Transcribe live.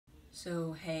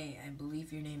So, hey, I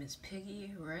believe your name is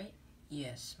Piggy, right?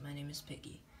 Yes, my name is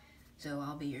Piggy. So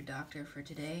I'll be your doctor for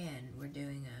today, and we're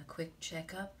doing a quick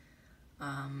checkup.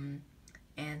 And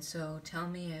so tell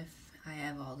me if I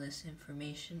have all this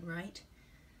information right.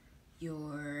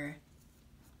 Your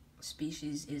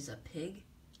species is a pig?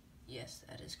 Yes,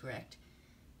 that is correct.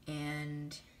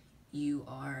 And you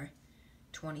are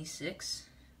 26?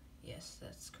 Yes,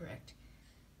 that's correct.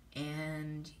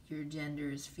 And your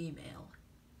gender is female?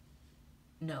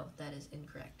 No, that is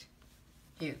incorrect.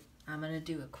 Here, I'm gonna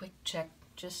do a quick check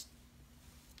just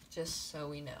so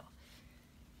we know.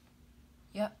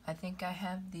 Yep, I think I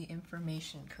have the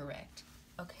information correct.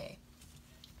 Okay,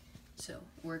 so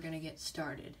we're gonna get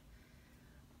started.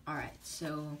 Alright,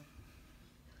 so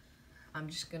I'm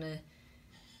just gonna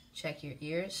check your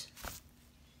ears.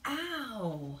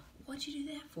 Ow! What'd you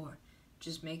do that for?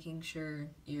 Just making sure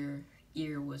your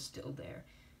ear was still there.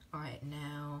 Alright,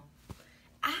 now...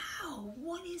 Ow!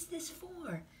 What is this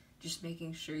for? Just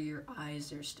making sure your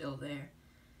eyes are still there.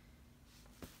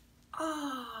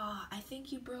 Ah, I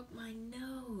think you broke my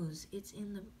nose. It's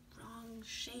in the wrong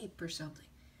shape or something.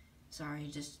 Sorry,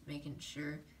 just making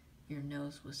sure your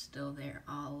nose was still there.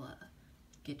 I'll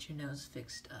get your nose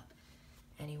fixed up.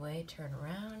 Anyway, turn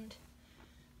around.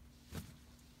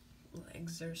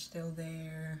 Legs are still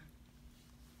there.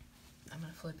 I'm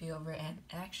gonna flip you over, and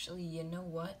actually, you know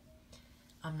what?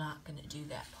 I'm not gonna do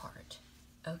that part.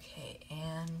 Okay,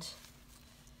 and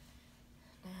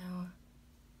now,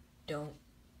 don't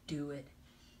do it.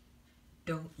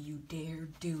 Don't you dare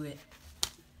do it.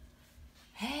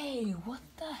 Hey, what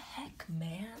the heck,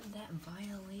 man? That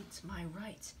violates my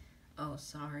rights. Oh,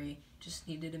 sorry. Just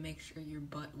needed to make sure your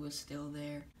butt was still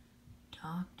there.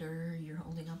 Doctor, you're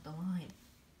holding up the line.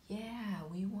 Yeah,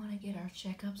 we want to get our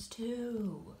checkups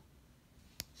too.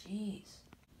 Jeez.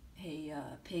 Hey,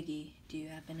 Piggy, do you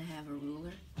happen to have a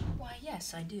ruler? Why,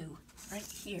 yes, I do. Right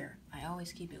here. I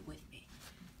always keep it with me.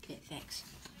 Okay, thanks.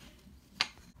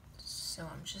 So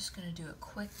I'm just gonna do a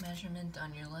quick measurement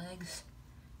on your legs.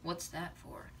 What's that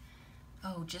for?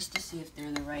 Oh, just to see if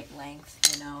they're the right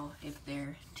length, you know. If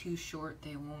they're too short,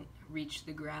 they won't reach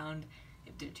the ground.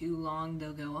 If they're too long,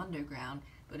 they'll go underground.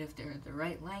 But if they're the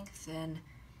right length, then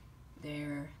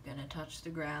they're gonna touch the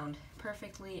ground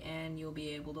perfectly and you'll be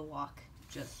able to walk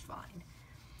just fine.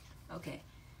 Okay,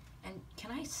 and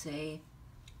can I say,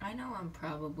 I know I'm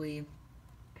probably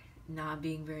not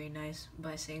being very nice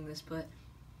by saying this, but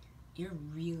you're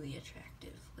really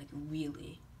attractive, like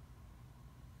really.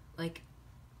 Like,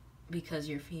 because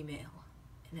you're female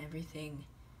and everything.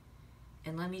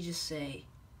 And let me just say,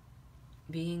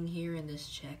 being here in this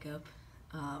checkup,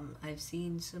 I've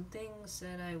seen some things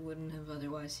that I wouldn't have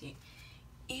otherwise seen.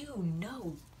 Ew,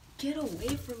 no, get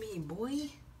away from me, boy.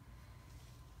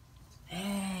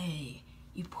 Hey,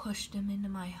 you pushed him into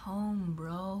my home,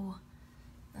 bro.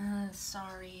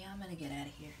 Sorry, I'm gonna get out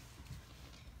of here.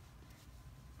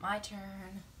 My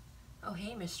turn. Oh,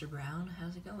 hey, Mr. Brown.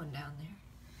 How's it going down there?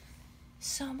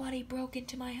 Somebody broke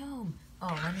into my home.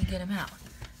 Oh, let me get him out.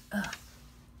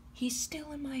 He's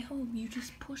still in my home. You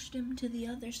just pushed him to the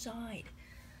other side.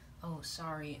 Oh,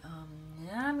 sorry.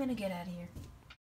 I'm gonna get out of here.